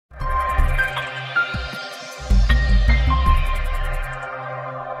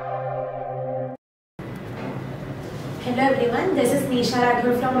Hello everyone, this is Nisha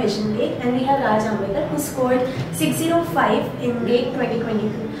Rathod from VisionGATE and we have Raj Ambekar who scored 605 in GATE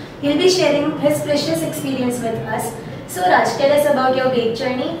 2022. He'll be sharing his precious experience with us. So Raj, tell us about your GATE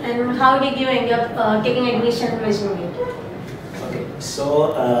journey and how did you end up taking admission in VisionGATE? Okay,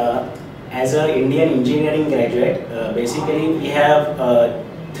 so as an Indian engineering graduate, basically we have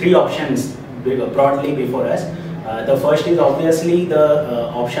three options broadly before us. The first is obviously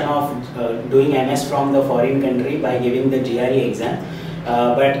the option of doing MS from the foreign country by giving the GRE exam.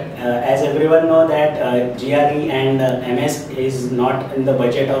 But as everyone know that GRE and MS is not in the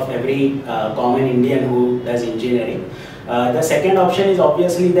budget of every common Indian who does engineering. The second option is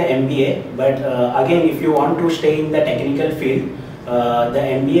obviously the MBA, but again, if you want to stay in the technical field, the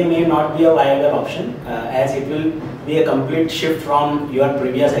MBA may not be a viable option as it will be a complete shift from your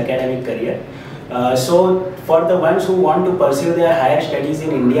previous academic career. So for the ones who want to pursue their higher studies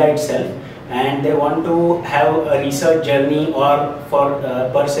in India itself and they want to have a research journey or for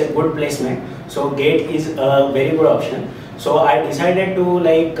per se good placement, so GATE is a very good option. So I decided to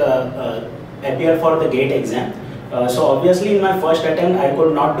appear for the GATE exam. So obviously in my first attempt I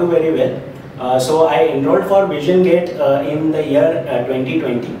could not do very well. So I enrolled for VisionGATE in the year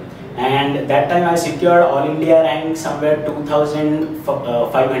 2020, and that time I secured All India rank somewhere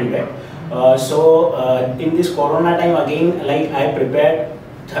 2500. In this corona time again, I prepared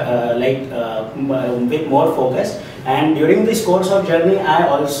with more focus, and during this course of journey I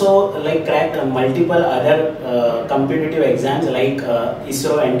also cracked multiple other competitive exams like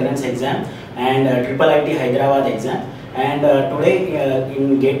ISRO entrance exam and IIIT Hyderabad exam, and today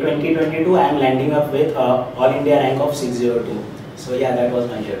in GATE 2022 I am landing up with All India rank of 602. So yeah, that was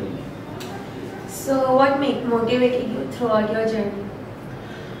my journey. So what motivated you throughout your journey?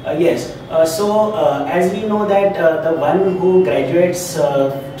 Yes, as we know that the one who graduates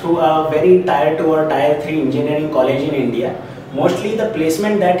through a very tier 2 or tier 3 engineering college in India, mostly the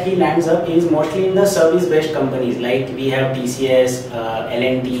placement that he lands up is mostly in the service based companies like we have TCS,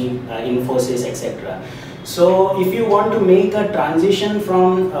 L&T, Infosys, etc. So if you want to make a transition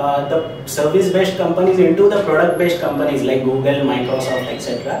from the service based companies into the product based companies like Google, Microsoft,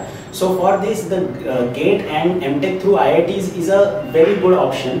 etc. So for this the GATE and MTech through IITs is a very good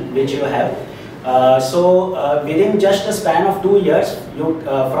option which you have. Within just a span of 2 years, you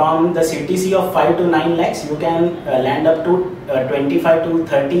from the CTC of 5 to 9 lakhs, you can land up to 25 to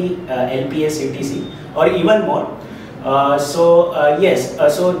 30 LPA CTC or even more.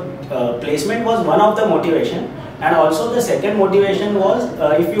 Placement was one of the motivation, and also the second motivation was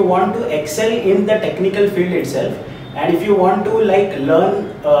if you want to excel in the technical field itself, and if you want to learn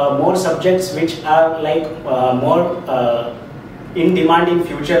more subjects which are more in demand in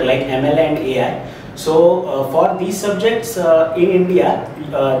future like ML and AI. So for these subjects in India,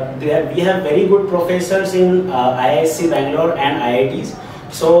 we have very good professors in IISc Bangalore and IITs.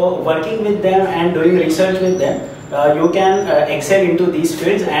 So working with them and doing research with them, you can excel into these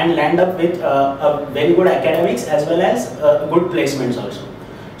fields and land up with a very good academics as well as good placements also.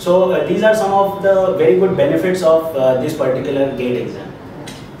 So these are some of the very good benefits of this particular GATE exam.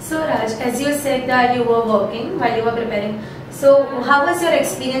 So Raj, as you said that you were working while you were preparing, so how was your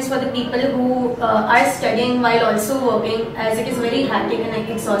experience for the people who are studying while also working, as it is very hectic and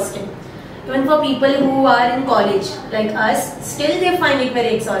exhausting? Even for people who are in college like us, still they find it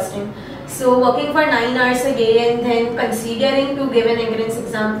very exhausting. So working for 9 hours a day and then considering to give an entrance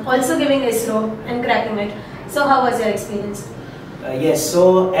exam, also giving ISRO and cracking it. So how was your experience? Yes,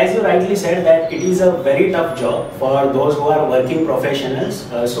 so as you rightly said that it is a very tough job for those who are working professionals.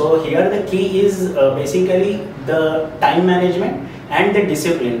 So here the key is basically the time management and the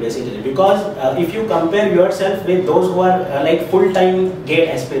discipline basically, because if you compare yourself with those who are full-time GATE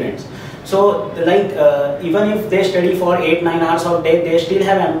aspirants, so even if they study for 8-9 hours of day, they still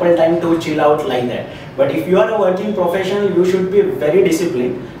have ample time to chill out like that. But if you are a working professional, you should be very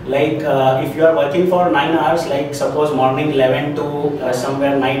disciplined. If you are working for 9 hours, suppose morning 11 to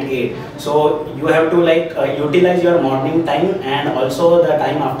somewhere night 8, so you have to utilize your morning time and also the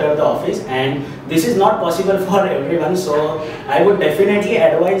time after the office, and this is not possible for everyone. So I would definitely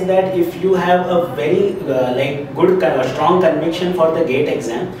advise that if you have a very strong conviction for the GATE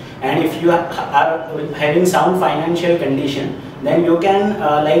exam, and if you are having sound financial condition, then you can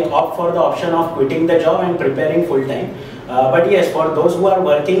opt for the option of quitting the job and preparing full time. But yes, for those who are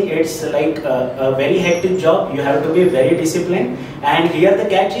working, it's a very hectic job. You have to be very disciplined, and here the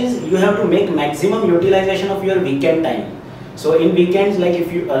catch is you have to make maximum utilization of your weekend time. So in weekends,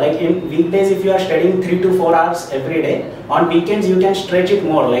 if you in weekdays, if you are studying 3 to 4 hours every day, on weekends you can stretch it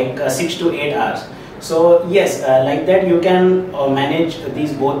more, 6 to 8 hours. So yes, like that you can manage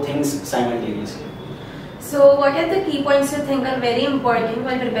these both things simultaneously. So what are the key points you think are very important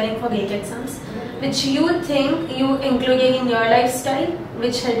while preparing for GATE exams, which you think you included in your lifestyle,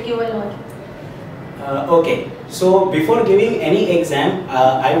 which helped you a lot? Okay, so before giving any exam,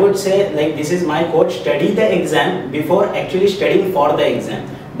 I would say, like, this is my quote: study the exam before actually studying for the exam.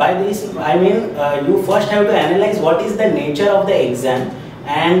 By this I mean you first have to analyze what is the nature of the exam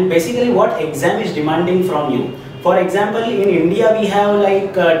and basically what exam is demanding from you. For example, in India we have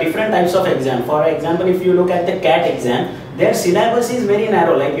like different types of exam. For example, if you look at the CAT exam, their syllabus is very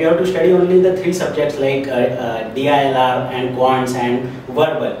narrow. Like you have to study only the 3 subjects like DILR and quants and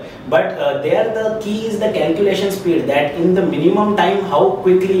verbal. But there the key is the calculation speed, that in the minimum time how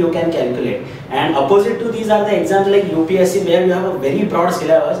quickly you can calculate. And opposite to these are the exams like UPSC, where you have a very broad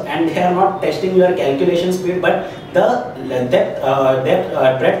syllabus and they are not testing your calculation speed but the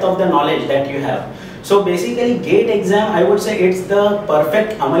breadth of the knowledge that you have. So basically GATE exam, I would say it's the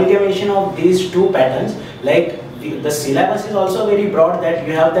perfect amalgamation of these two patterns. Like the syllabus is also very broad, that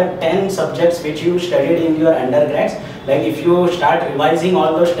you have the 10 subjects which you studied in your undergrads. Like if you start revising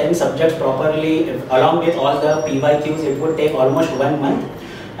all those 10 subjects properly along with all the PYQs, it would take almost 1 month.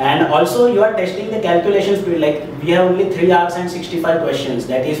 And also you are testing the calculation speed. Like we have only 3 hours and 65 questions,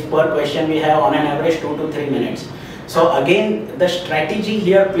 that is per question we have on an average 2 to 3 minutes. So again, the strategy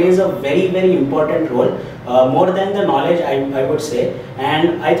here plays a very important role, more than the knowledge, I would say.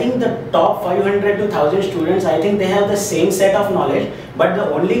 And I think the top 500 to 1000 students, I think they have the same set of knowledge, but the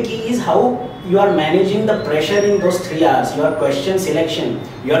only key is how you are managing the pressure in those 3 hours, your question selection,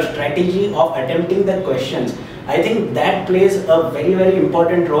 your strategy of attempting the questions. I think that plays a very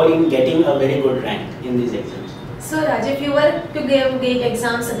important role in getting a very good rank in these exams. So Raj, if you were to give GATE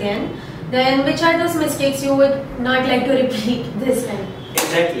exams again, then which are those mistakes you would not like to repeat this time?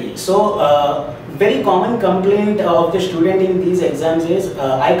 Exactly. So very common complaint of the student in these exams is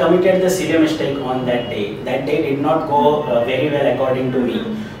I committed the silly mistake on that day. That day did not go very well according to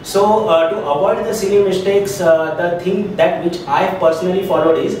me. So to avoid the silly mistakes, the thing that which I personally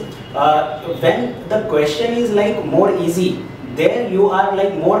followed is when the question is like more easy, there you are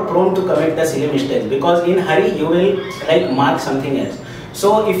like more prone to commit the silly mistakes, because in hurry you will like mark something else.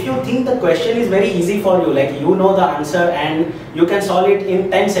 So if you think the question is very easy for you, like you know the answer and you can solve it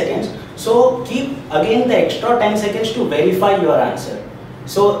in 10 seconds, so keep again the extra 10 seconds to verify your answer.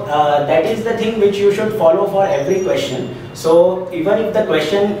 So that is the thing which you should follow for every question. So even if the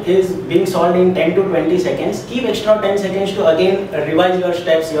question is being solved in 10 to 20 seconds, keep extra 10 seconds to again revise your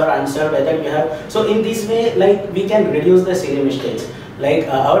steps, your answer, whether you have. So in this way, like we can reduce the silly mistakes. Like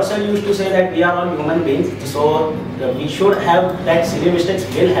our sir used to say that we are all human beings, so we should have that silly mistakes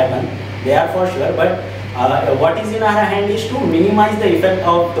will happen, they are for sure, but what is in our hand is to minimize the effect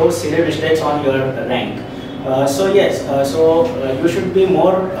of those silly mistakes on your rank. So yes, you should be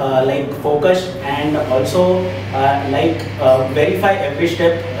more like focused and also verify every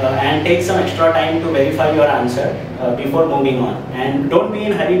step and take some extra time to verify your answer before moving on. And don't be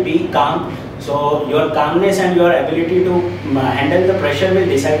in hurry, be calm. So your calmness and your ability to handle the pressure will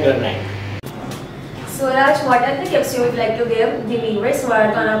decide your rank. So Raj, what are the tips you would like to give the viewers who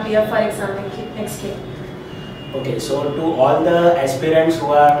are gonna appear for exam next year? Okay, so to all the aspirants who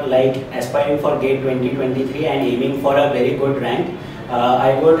are like aspiring for GATE 2023 and aiming for a very good rank,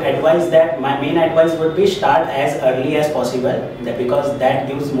 I would advise that my main advice would be start as early as possible, because that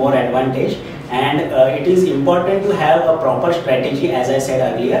gives more advantage, and it is important to have a proper strategy, as I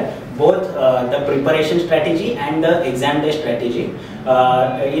said earlier, both the preparation strategy and the exam day strategy.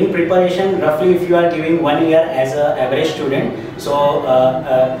 In preparation, roughly if you are giving 1 year as an average student, so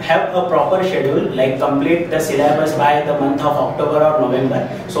have a proper schedule, like complete the syllabus by the month of October or November,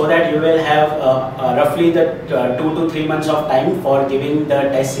 so that you will have roughly the 2 to 3 months of time for giving the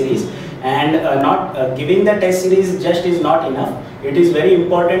test series. And not giving the test series just is not enough. It is very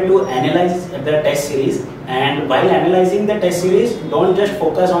important to analyze the test series, and while analyzing the test series, don't just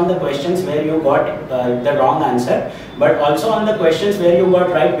focus on the questions where you got the wrong answer, but also on the questions where you got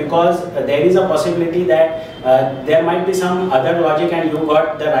right, because there is a possibility that there might be some other logic and you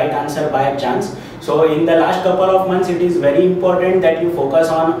got the right answer by chance. So in the last couple of months, it is very important that you focus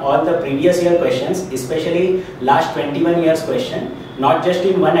on all the previous year questions, especially last 21 years question, not just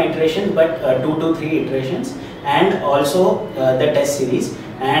in one iteration but 2 to 3 iterations, and also the test series.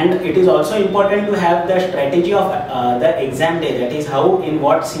 And it is also important to have the strategy of the exam day, that is how, in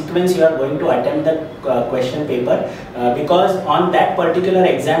what sequence you are going to attempt the question paper, because on that particular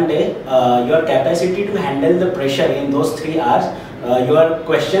exam day, your capacity to handle the pressure in those 3 hours, your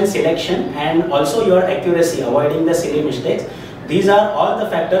question selection, and also your accuracy, avoiding the silly mistakes, these are all the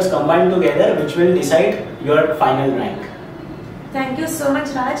factors combined together which will decide your final rank. Thank you so much,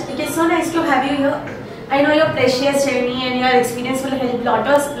 Raj. It is so nice to have you here. I know your precious journey and your experience will help lot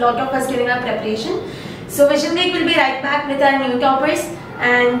of us during our preparation. So VisionGATE will be right back with our new toppers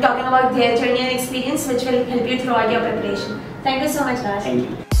and talking about their journey and experience, which will help you throughout your preparation. Thank you so much, Raj. Thank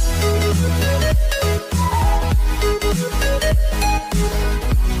you.